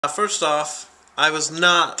First off, I was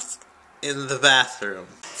not in the bathroom.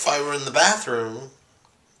 If I were in the bathroom,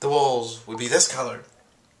 the walls would be this color.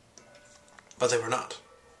 But they were not.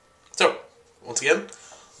 So, once again,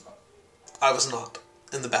 I was not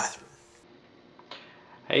in the bathroom.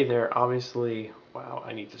 Hey there, obviously, wow,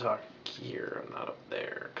 I need to talk here, not up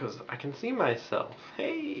there, because I can see myself.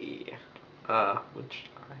 Hey! Which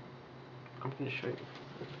I'm going to show you.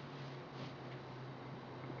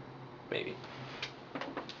 Maybe.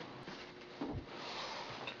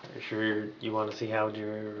 Are you sure you want to see how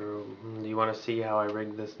you want to see how I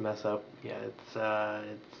rigged this mess up? Yeah,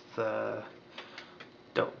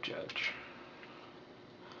 don't judge.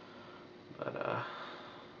 But,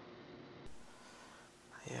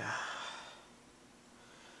 yeah.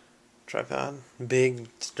 Tripod. Big,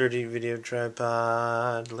 sturdy video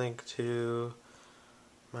tripod. Link to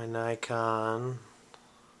my Nikon.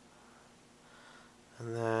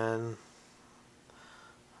 And then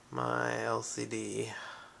my LCD.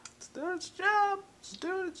 It's doing its job. It's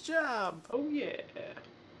doing its job. Oh yeah.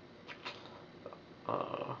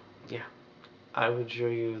 Yeah. I would show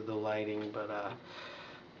you the lighting, but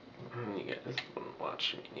you guys wouldn't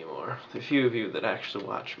watch me anymore. The few of you that actually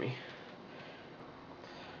watch me.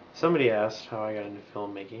 Somebody asked how I got into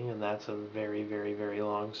filmmaking, and that's a very, very, very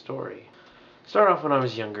long story. Started off when I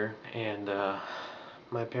was younger, and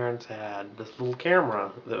my parents had this little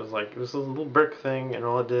camera that was like, it was a little brick thing, and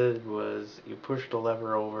all it did was you pushed a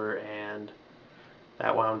lever over and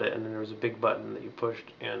that wound it, and then there was a big button that you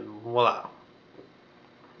pushed, and voila.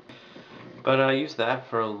 But I used that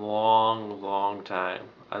for a long, long time.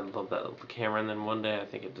 I loved that little camera, and then one day I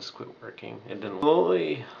think it just quit working. It didn't.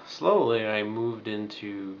 Slowly I moved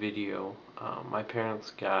into video. My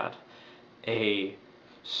parents got a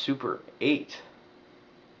Super 8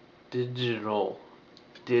 digital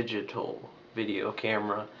video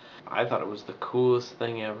camera. I thought it was the coolest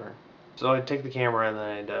thing ever. So I'd take the camera and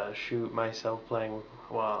then I'd shoot myself playing with,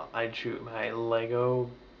 well, I'd shoot my Lego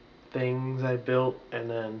things I built, and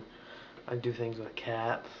then I'd do things with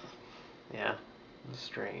cats. Yeah, it was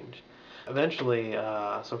strange. Eventually,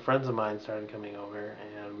 some friends of mine started coming over,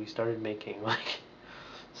 and we started making like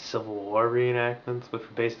Civil War reenactments, which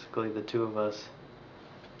were basically the two of us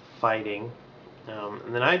fighting.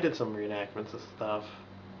 And then I did some reenactments of stuff.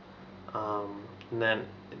 And then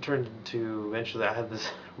it turned into, eventually I had this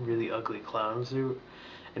really ugly clown suit,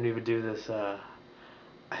 and we would do this, I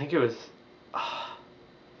think it was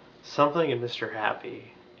something in Mr.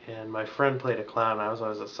 Happy, and my friend played a clown, I was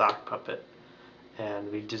always a sock puppet,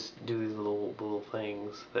 and we'd just do these little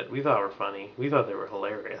things that we thought were funny. We thought they were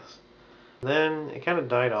hilarious. Then it kind of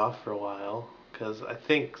died off for a while, because I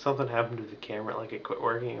think something happened to the camera, like it quit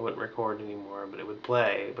working, it wouldn't record anymore, but it would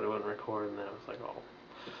play, but it wouldn't record, and then I was like, oh.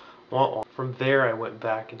 From there I went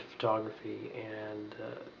back into photography, and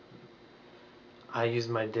I used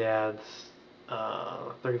my dad's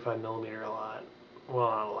 35mm a lot. Well,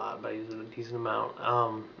 not a lot, but I used it a decent amount.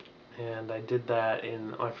 And I did that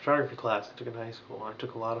in my photography class I took in high school. I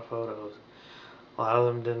took a lot of photos. A lot of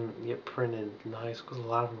them didn't get printed in high school. A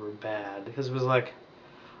lot of them were bad, because it was like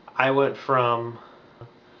I went from,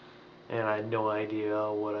 and I had no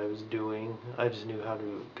idea what I was doing. I just knew how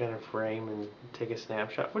to kind of frame and take a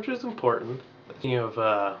snapshot, which is important. Speaking of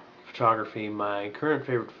photography, my current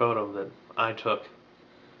favorite photo that I took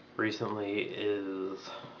recently is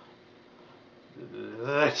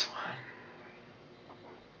this one.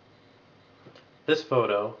 This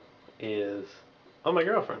photo is of my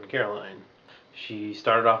girlfriend, Caroline. She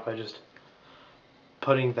started off by just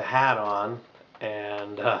putting the hat on,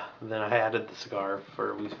 and then I added the scarf,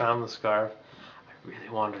 or we found the scarf. I really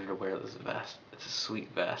wanted her to wear this vest. It's a sweet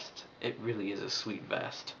vest. It really is a sweet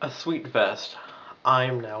vest. A sweet vest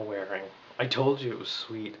I'm now wearing. I told you it was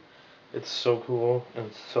sweet. It's so cool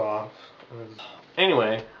and soft.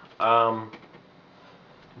 Anyway,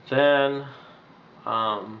 then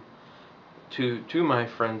two of my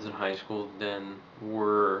friends in high school then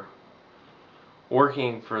were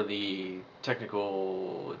working for the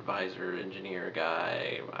technical advisor engineer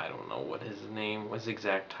guy. I don't know what his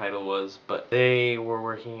exact title was, but they were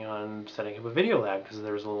working on setting up a video lab because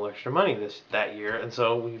there was a little extra money that year, and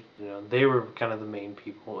so they were kind of the main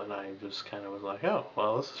people, and I just kind of was like, oh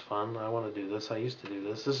well, this is fun. I want to do this. I used to do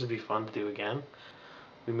this. This would be fun to do again.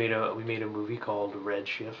 We made a movie called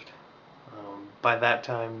Redshift. By that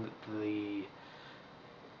time, the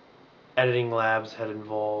editing labs had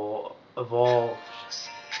evolved.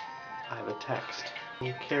 I have a text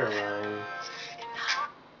from Caroline.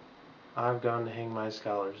 I've gone to hang my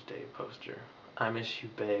Scholar's Day poster. I miss you,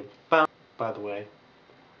 babe. By the way.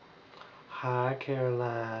 Hi,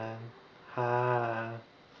 Caroline. Hi.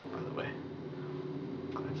 By the way.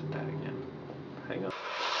 hang on.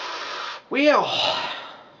 Well,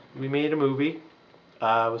 we made a movie.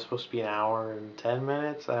 It was supposed to be an hour and 10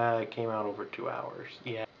 minutes. It came out over 2 hours.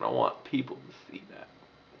 Yeah, I don't want people to see that.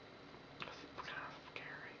 It's kind of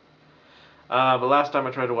scary. But last time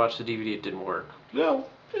I tried to watch the DVD, it didn't work. So,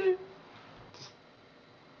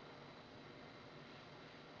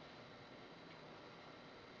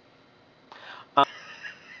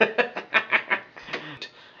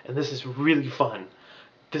 and this is really fun.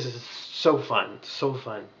 This is so fun. So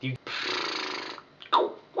fun. You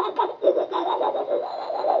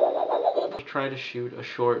try to shoot a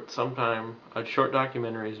short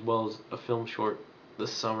documentary as well as a film short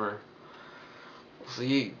this summer.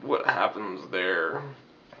 See what happens there.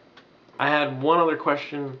 I had one other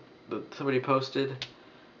question that somebody posted,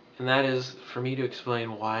 and that is for me to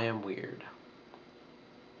explain why I'm weird.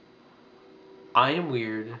 I am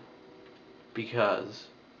weird because